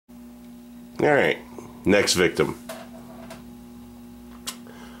Alright, next victim.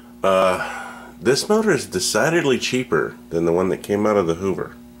 This motor is decidedly cheaper than the one that came out of the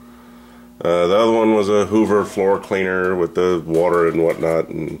Hoover. The other one was a Hoover floor cleaner with the water and whatnot,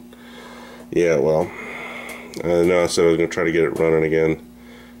 and yeah, well, I know I said I was going to try to get it running again.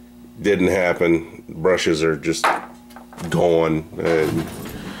 Didn't happen. Brushes are just gone.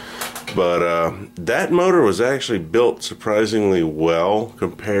 But that motor was actually built surprisingly well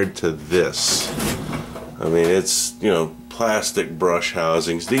compared to this. I mean, it's, you know, plastic brush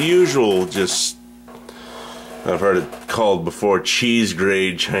housings, the usual, just, I've heard it called before, cheese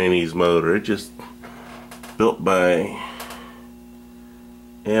grade Chinese motor. It just built by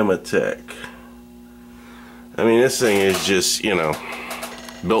Amatec. I mean, this thing is just, you know,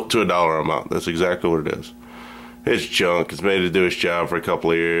 built to a dollar amount. That's exactly what it is. It's junk. It's made to do its job for a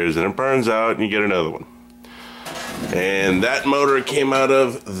couple of years, and it burns out, and you get another one. And that motor came out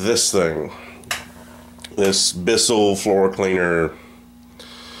of this thing. This Bissell floor cleaner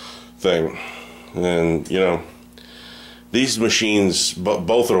thing. And, you know, these machines,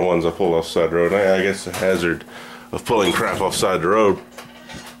 both are ones I pull off the side of the road. I guess the hazard of pulling crap off the side of the road,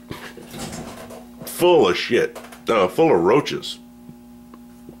 full of shit. Full of roaches.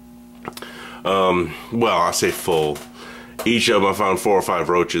 Well, I say full. Each of them I found 4 or 5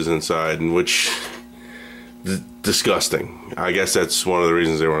 roaches inside, and which disgusting. I guess that's one of the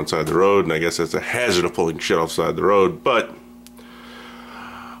reasons they were inside the road, and I guess that's a hazard of pulling shit off the side of the road, but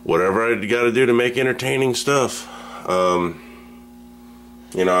whatever I got to do to make entertaining stuff. You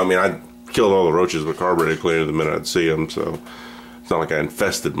know, I mean, I killed all the roaches with carburetor cleaner the minute I'd see them, so it's not like I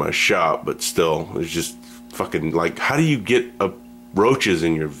infested my shop, but still, it's just fucking, like, how do you get roaches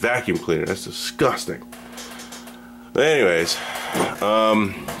in your vacuum cleaner? That's disgusting. But anyways,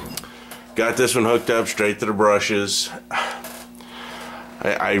 got this one hooked up straight to the brushes.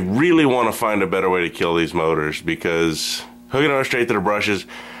 I really want to find a better way to kill these motors, because hooking up straight to the brushes,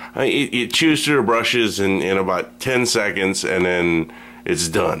 you chews through the brushes in about 10 seconds and then it's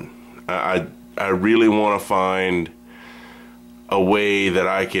done. I really want to find a way that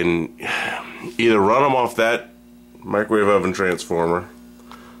I can either run them off that microwave oven transformer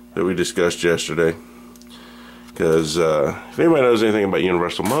that we discussed yesterday, because if anybody knows anything about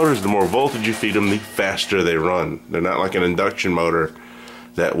universal motors, the more voltage you feed them, the faster they run. They're not like an induction motor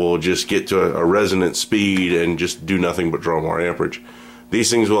that will just get to a resonant speed and just do nothing but draw more amperage. These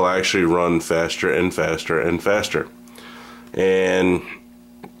things will actually run faster and faster and faster. And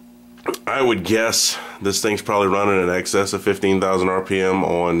I would guess this thing's probably running in excess of 15,000 RPM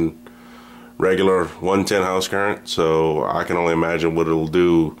on regular 110 house current, so I can only imagine what it'll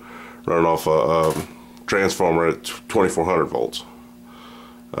do running off a transformer at 2400 volts.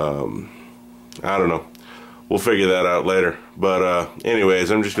 I don't know. We'll figure that out later. But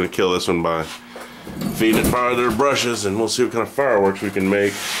anyways, I'm just going to kill this one by feeding it fire to the brushes, and we'll see what kind of fireworks we can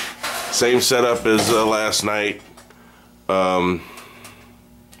make. Same setup as last night. My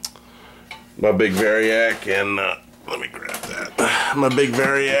big Variac and let me grab that. My big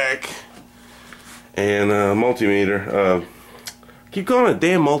Variac and multimeter. Keep calling it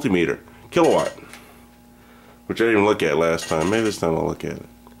damn multimeter. Kilowatt. Which I didn't even look at last time. Maybe this time I'll look at it.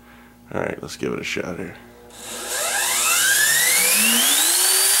 Alright, let's give it a shot here.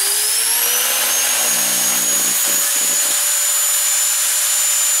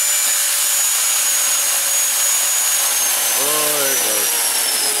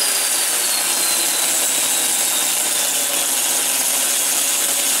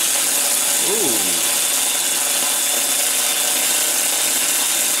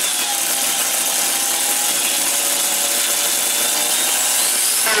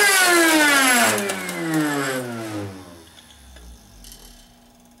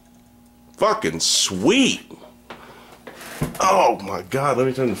 Fucking sweet. Oh my god, let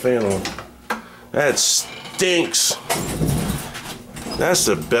me turn the fan on. That stinks. That's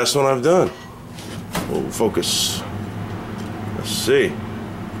the best one I've done. Oh, focus. Let's see.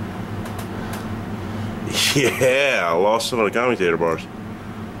 Yeah, I lost some of the commutator bars.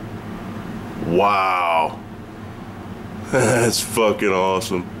 Wow. That's fucking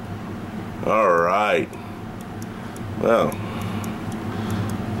awesome. Alright. Well,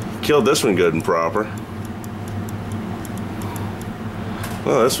 killed this one good and proper.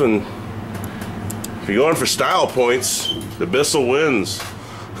 Well, this one, if you're going for style points, the Bissell wins.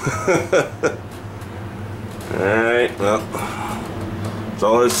 Alright, well, that's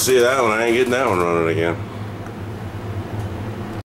all there is to see of that one. I ain't getting that one running again.